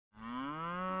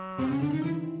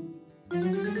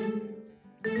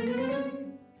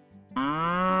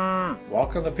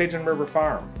Welcome to Pigeon River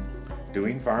Farm,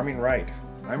 doing farming right.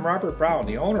 I'm Robert Brown,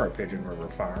 the owner of Pigeon River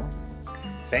Farm.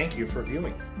 Thank you for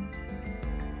viewing.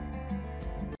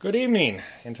 Good evening.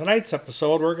 In tonight's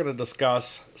episode, we're going to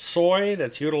discuss soy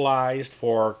that's utilized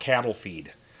for cattle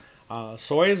feed.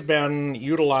 Soy has been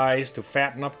utilized to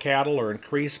fatten up cattle or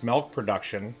increase milk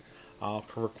production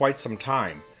for quite some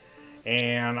time.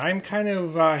 And I'm kind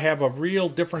of have a real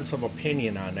difference of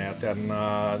opinion on that than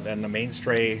the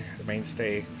mainstay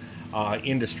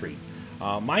industry.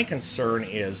 My concern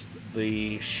is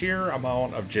the sheer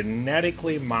amount of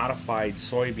genetically modified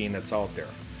soybean that's out there.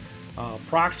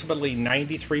 Approximately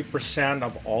 93%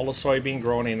 of all the soybean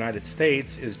grown in the United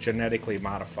States is genetically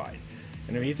modified.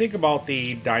 And if you think about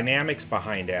the dynamics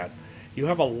behind that, you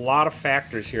have a lot of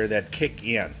factors here that kick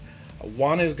in.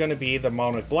 One is going to be the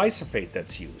amount of glyphosate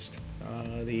that's used.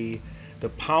 The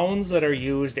pounds that are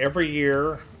used every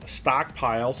year,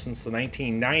 stockpile since the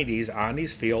 1990s on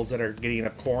these fields that are getting a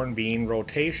corn bean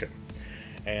rotation.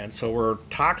 And so we're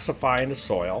toxifying the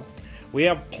soil. We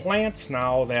have plants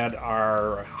now that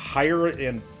are higher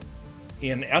in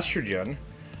estrogen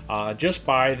just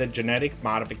by the genetic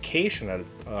modification that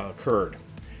has occurred.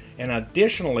 And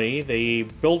additionally, the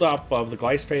buildup of the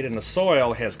glyphosate in the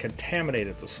soil has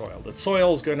contaminated the soil. The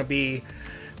soil is going to be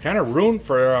kind of ruined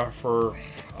for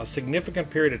a significant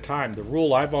period of time. The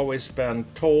rule I've always been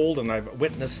told, and I've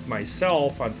witnessed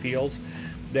myself on fields,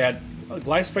 that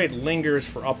glyphosate lingers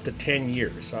for up to 10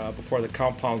 years before the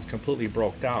compounds completely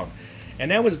broke down. And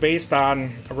that was based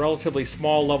on a relatively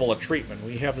small level of treatment.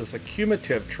 We have this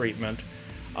accumulative treatment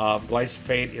of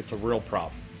glyphosate. It's a real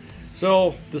problem.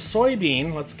 So the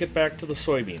soybean, let's get back to the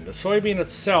soybean. The soybean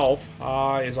itself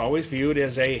is always viewed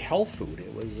as a health food.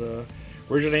 It was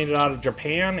originated out of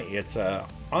Japan. It's an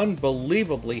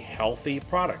unbelievably healthy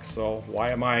product. So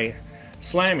why am I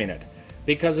slamming it?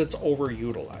 Because it's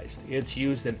overutilized. It's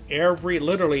used in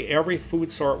literally every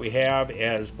food sort we have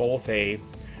as both a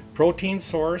protein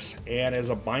source and as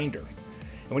a binder.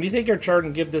 And when you think you're trying to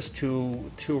give this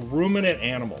to ruminant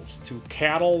animals, to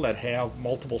cattle that have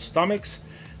multiple stomachs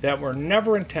that were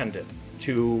never intended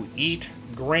to eat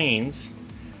grains,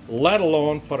 let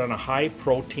alone put on a high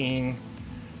protein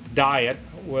diet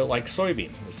like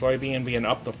soybean. The soybean being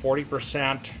up to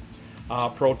 40%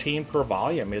 protein per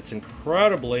volume. It's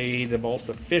incredibly the most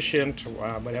efficient,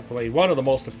 one of the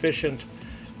most efficient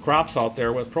crops out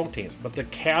there with protein. But the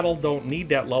cattle don't need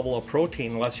that level of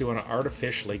protein unless you want to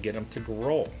artificially get them to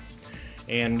grow.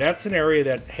 And that's an area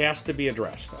that has to be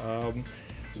addressed.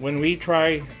 When we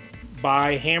try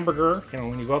buy hamburger,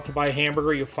 when you go out to buy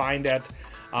hamburger, you find that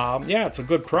it's a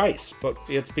good price, but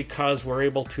it's because we're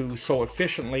able to so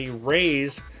efficiently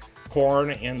raise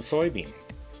corn and soybean.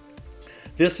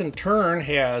 This in turn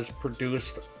has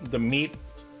produced the meat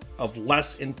of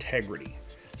less integrity.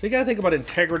 So you got to think about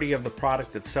integrity of the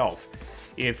product itself.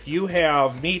 If you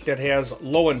have meat that has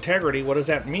low integrity, what does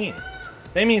that mean?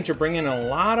 That means you're bringing in a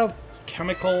lot of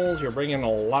chemicals, you're bringing in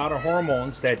a lot of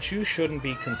hormones that you shouldn't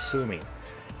be consuming.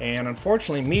 And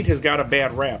unfortunately, meat has got a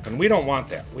bad rap, and we don't want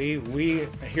that. We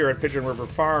here at Pigeon River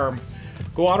Farm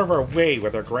go out of our way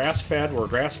with our grass-fed. We're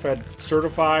grass-fed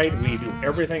certified. We do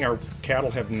everything our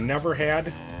cattle have never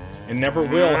had and never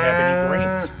will have any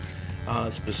grains,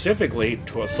 specifically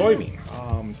to a soybean.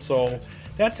 So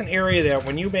that's an area that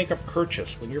when you make a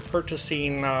purchase, when you're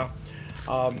purchasing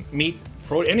meat,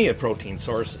 any of the protein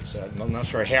sources, not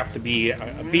necessarily have to be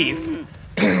beef,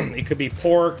 it could be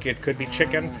pork, it could be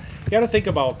chicken. You got to think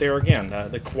about there again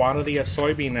the quantity of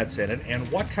soybean that's in it and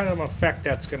what kind of effect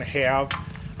that's going to have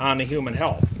on the human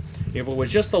health. If it was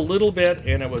just a little bit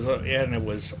and it was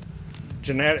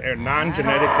non-genetically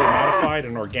modified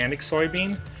and organic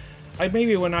soybean, I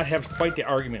maybe would not have quite the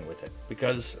argument with it,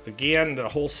 because again, the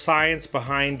whole science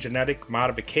behind genetic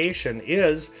modification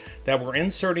is that we're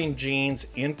inserting genes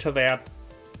into that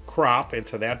crop,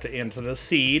 into the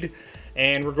seed,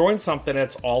 and we're growing something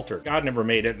that's altered. God never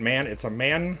made it, man. It's a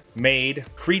man-made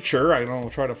creature. I don't know,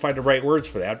 try to find the right words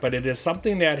for that, but it is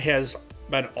something that has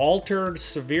been altered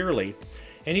severely.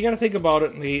 And you got to think about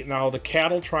it now, the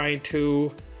cattle trying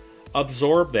to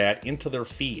absorb that into their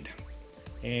feed.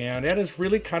 And that is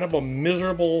really kind of a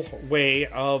miserable way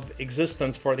of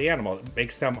existence for the animal. It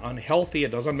makes them unhealthy.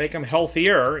 It doesn't make them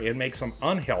healthier. It makes them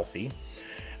unhealthy.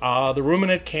 The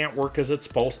ruminant can't work as it's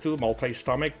supposed to,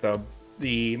 multi-stomach.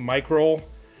 The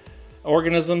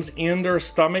microorganisms in their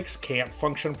stomachs can't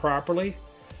function properly.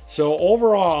 So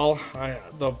overall,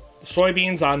 the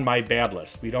soybeans on my bad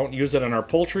list. We don't use it in our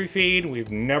poultry feed.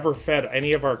 We've never fed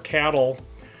any of our cattle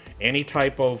any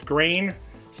type of grain.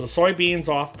 So soybeans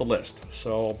off the list.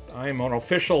 So I'm an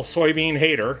official soybean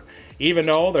hater. Even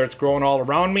though it's growing all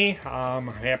around me, I'm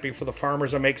happy for the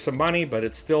farmers that make some money, but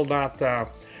it's still not an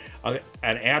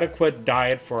adequate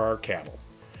diet for our cattle.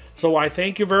 So I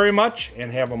thank you very much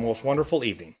and have a most wonderful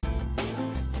evening.